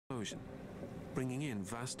explosion, bringing in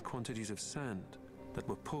vast quantities of sand that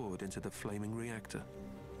were poured into the flaming reactor.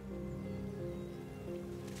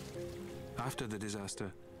 After the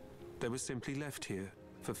disaster, they were simply left here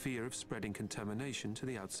for fear of spreading contamination to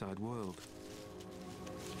the outside world.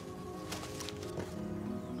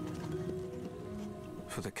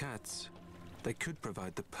 For the cats, they could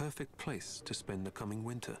provide the perfect place to spend the coming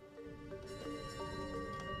winter.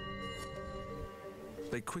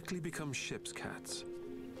 They quickly become ship's cats.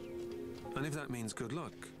 And if that means good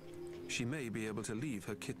luck, she may be able to leave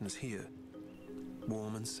her kittens here,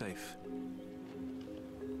 warm and safe.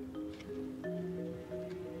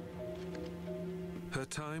 Her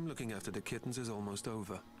time looking after the kittens is almost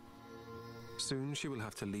over. Soon she will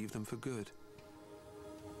have to leave them for good.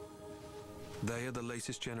 They are the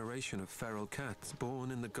latest generation of feral cats born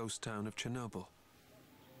in the ghost town of Chernobyl,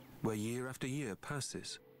 where year after year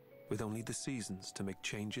passes with only the seasons to make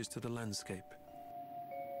changes to the landscape.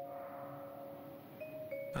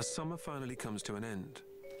 As summer finally comes to an end,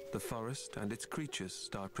 the forest and its creatures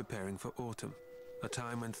start preparing for autumn, a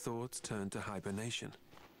time when thoughts turn to hibernation.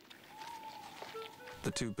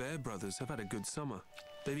 The two bear brothers have had a good summer.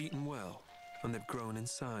 They've eaten well, and they've grown in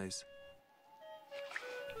size.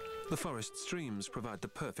 The forest streams provide the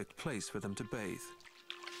perfect place for them to bathe.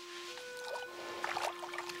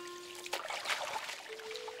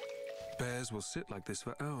 Bears will sit like this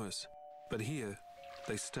for hours, but here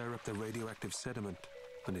they stir up the radioactive sediment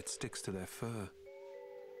and it sticks to their fur.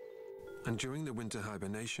 And during the winter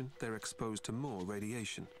hibernation, they're exposed to more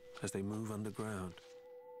radiation as they move underground.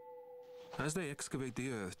 As they excavate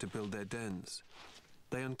the earth to build their dens,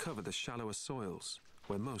 they uncover the shallower soils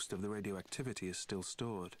where most of the radioactivity is still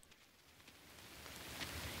stored.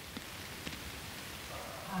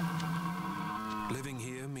 Living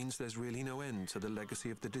here means there's really no end to the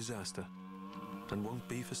legacy of the disaster, and won't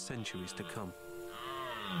be for centuries to come.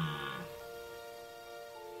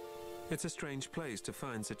 It's a strange place to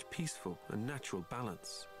find such peaceful and natural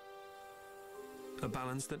balance. A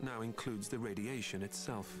balance that now includes the radiation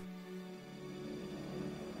itself.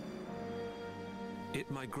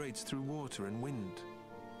 It migrates through water and wind,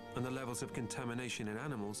 and the levels of contamination in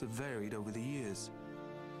animals have varied over the years.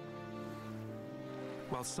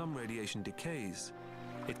 While some radiation decays,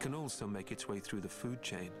 it can also make its way through the food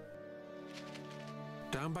chain.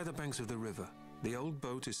 Down by the banks of the river, the old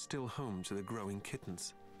boat is still home to the growing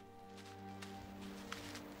kittens.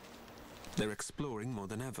 They're exploring more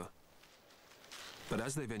than ever. But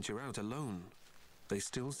as they venture out alone, they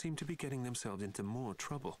still seem to be getting themselves into more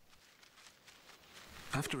trouble.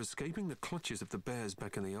 After escaping the clutches of the bears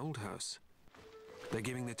back in the old house, they're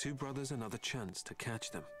giving the two brothers another chance to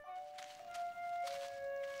catch them.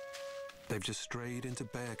 They've just strayed into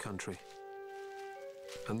bear country.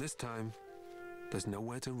 And this time, there's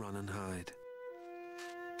nowhere to run and hide.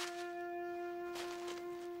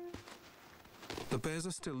 The bears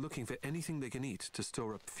are still looking for anything they can eat to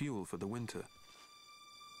store up fuel for the winter.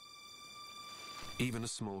 Even a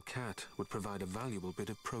small cat would provide a valuable bit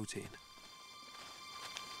of protein.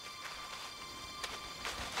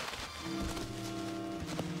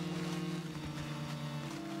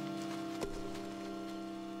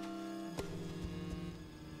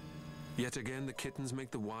 Yet again, the kittens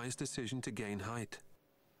make the wise decision to gain height.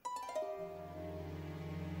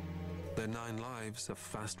 Their 9 lives are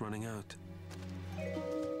fast running out.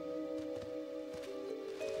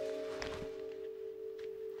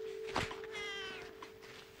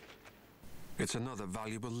 It's another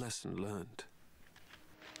valuable lesson learned.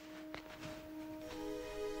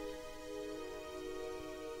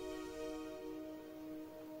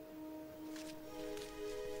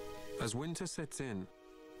 As winter sets in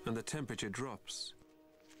and the temperature drops,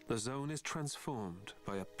 the zone is transformed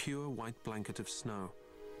by a pure white blanket of snow.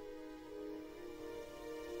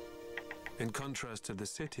 In contrast to the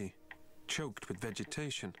city, choked with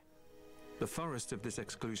vegetation, the forests of this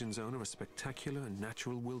exclusion zone are a spectacular and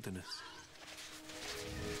natural wilderness.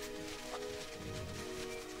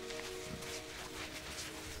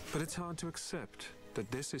 But it's hard to accept that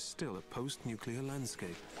this is still a post-nuclear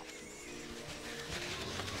landscape.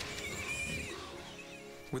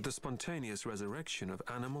 With the spontaneous resurrection of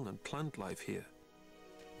animal and plant life here,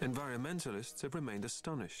 environmentalists have remained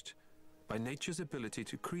astonished by nature's ability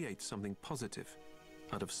to create something positive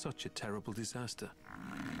out of such a terrible disaster.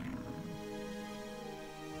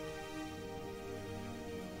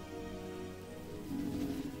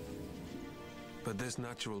 But this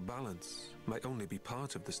natural balance might only be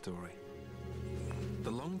part of the story.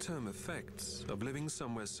 The long-term effects of living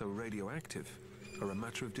somewhere so radioactive are a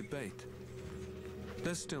matter of debate.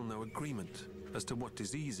 There's still no agreement as to what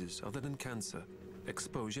diseases, other than cancer,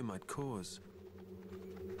 exposure might cause.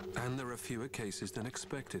 And there are fewer cases than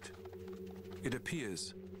expected. It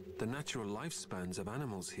appears the natural lifespans of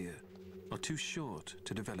animals here are too short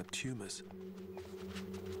to develop tumors.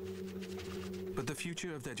 But the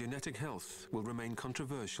future of their genetic health will remain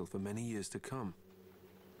controversial for many years to come.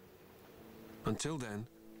 Until then,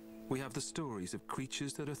 we have the stories of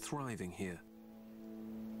creatures that are thriving here,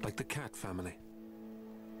 like the cat family.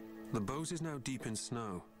 The Bose is now deep in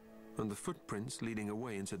snow, and the footprints leading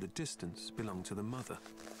away into the distance belong to the mother.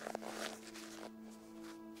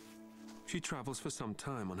 She travels for some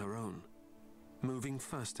time on her own, moving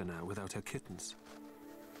faster now without her kittens.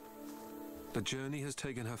 The journey has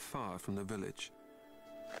taken her far from the village,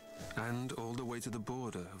 and all the way to the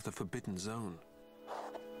border of the forbidden zone.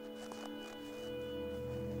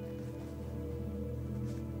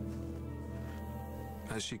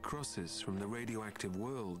 As she crosses from the radioactive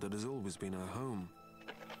world that has always been her home,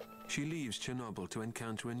 she leaves Chernobyl to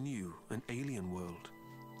encounter a new and alien world.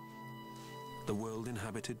 The world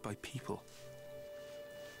inhabited by people.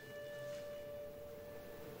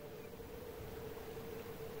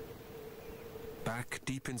 Back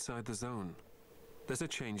deep inside the zone, there's a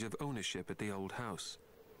change of ownership at the old house.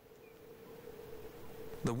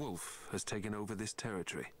 The wolf has taken over this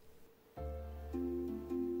territory.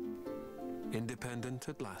 Independent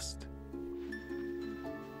at last.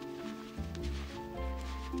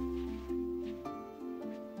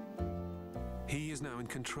 He is now in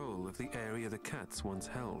control of the area the cats once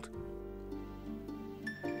held.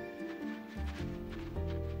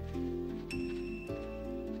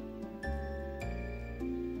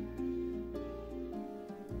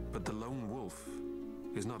 But the lone wolf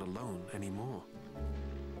is not alone anymore.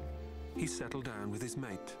 He's settled down with his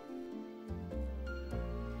mate.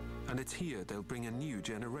 And it's here they'll bring a new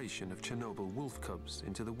generation of Chernobyl wolf cubs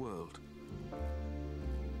into the world.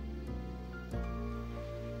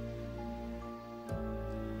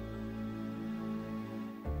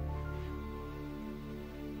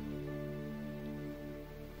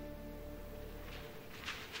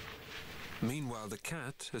 Meanwhile, the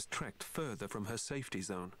cat has trekked further from her safety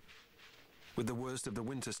zone. With the worst of the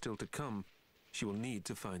winter still to come, she will need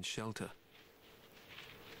to find shelter.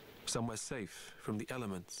 Somewhere safe from the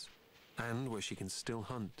elements, and where she can still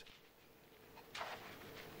hunt.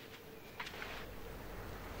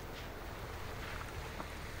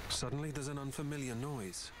 Suddenly there's an unfamiliar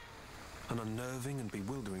noise, an unnerving and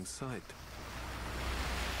bewildering sight.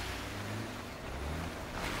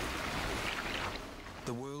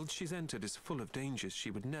 The world she's entered is full of dangers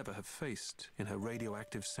she would never have faced in her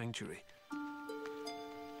radioactive sanctuary.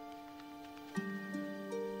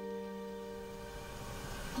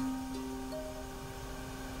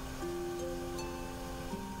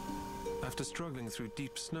 After struggling through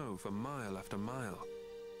deep snow for mile after mile,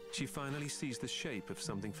 she finally sees the shape of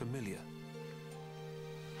something familiar.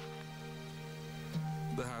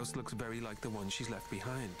 The house looks very like the one she's left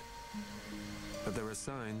behind, but there are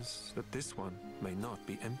signs that this one may not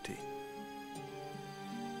be empty.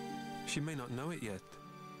 She may not know it yet,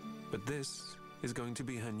 but this is going to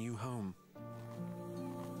be her new home.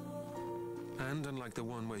 And unlike the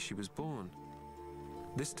one where she was born,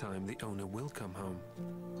 this time the owner will come home.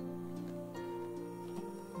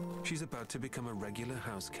 She's about to become a regular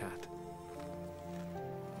house cat.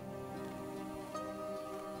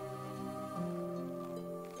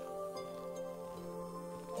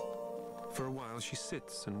 For a while she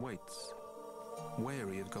sits and waits,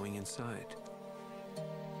 wary of going inside.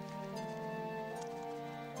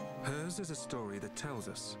 Hers is a story that tells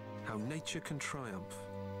us how nature can triumph,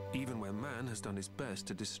 even when man has done his best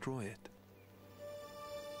to destroy it.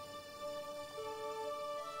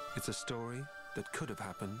 It's a story that could have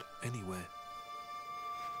happened anywhere.